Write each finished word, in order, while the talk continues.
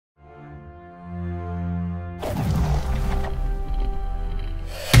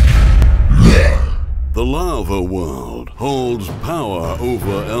The lava world holds power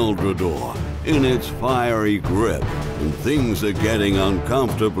over Eldrador in its fiery grip, and things are getting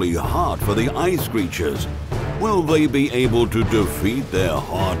uncomfortably hot for the ice creatures. Will they be able to defeat their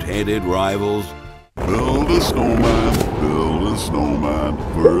hot-headed rivals? Build a snowman.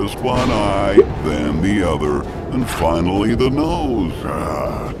 First one eye, then the other, and finally the nose.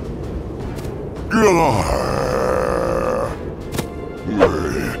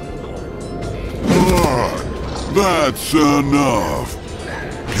 That's enough.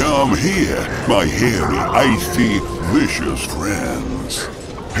 Come here, my hairy, icy, vicious friends.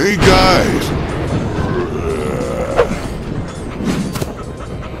 Hey guys!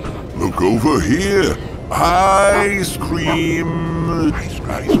 Look over here. Ice cream.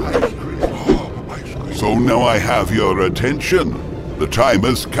 So now I have your attention. The time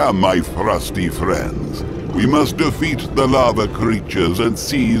has come, my frosty friends. We must defeat the lava creatures and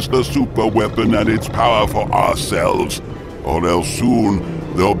seize the super weapon and its power for ourselves, or else soon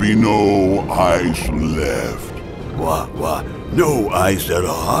there'll be no ice left. What? No ice at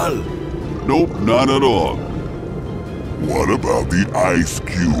all? Nope, not at all. What about the ice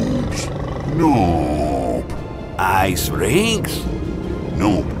cubes? Nope. Ice rinks?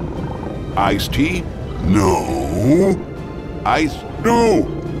 Nope. Iced tea? No. Ice? No!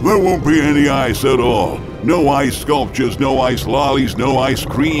 There won't be any ice at all. No ice sculptures, no ice lollies, no ice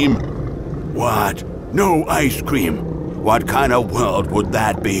cream. What? No ice cream? What kind of world would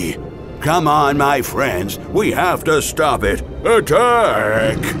that be? Come on, my friends. We have to stop it.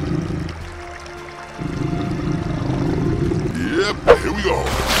 Attack! Yep, here we go.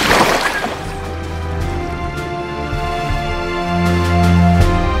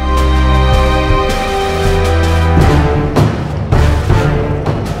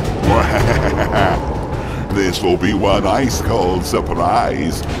 This'll be one ice cold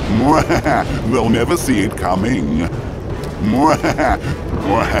surprise. They'll never see it coming.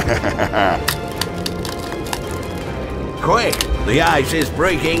 Quick! The ice is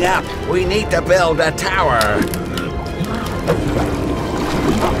breaking up. We need to build a tower.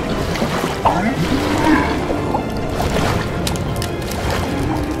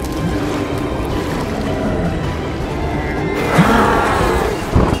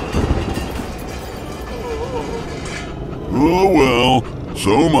 Oh well,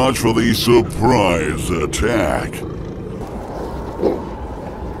 so much for the surprise attack.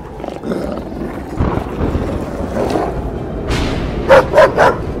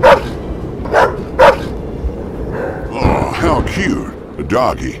 Oh, how cute, a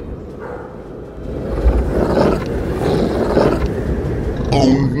doggy.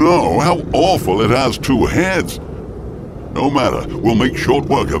 Oh no, how awful, it has two heads. No matter, we'll make short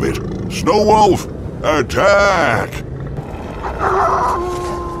work of it. Snow Wolf, attack!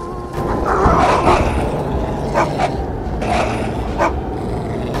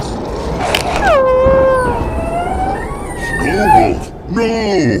 Wolf, no!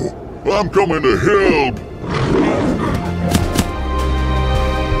 I'm coming to help!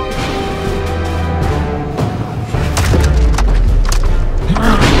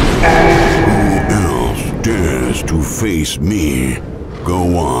 Who else dares to face me?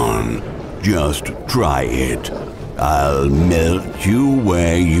 Go on, just try it. I'll melt you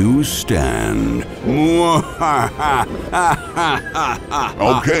where you stand.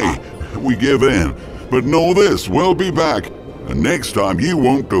 Okay, we give in. But know this, we'll be back. And next time you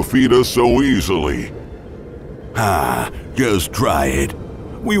won't defeat us so easily. Just try it.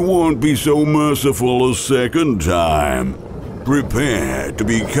 We won't be so merciful a second time. Prepare to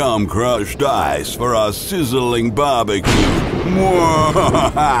become crushed ice for our sizzling barbecue.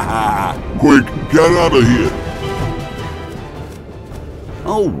 Quick, get out of here.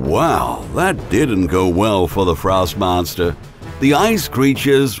 Oh wow, that didn't go well for the frost monster. The ice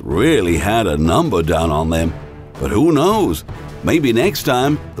creatures really had a number done on them. But who knows? Maybe next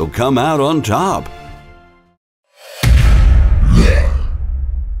time they'll come out on top.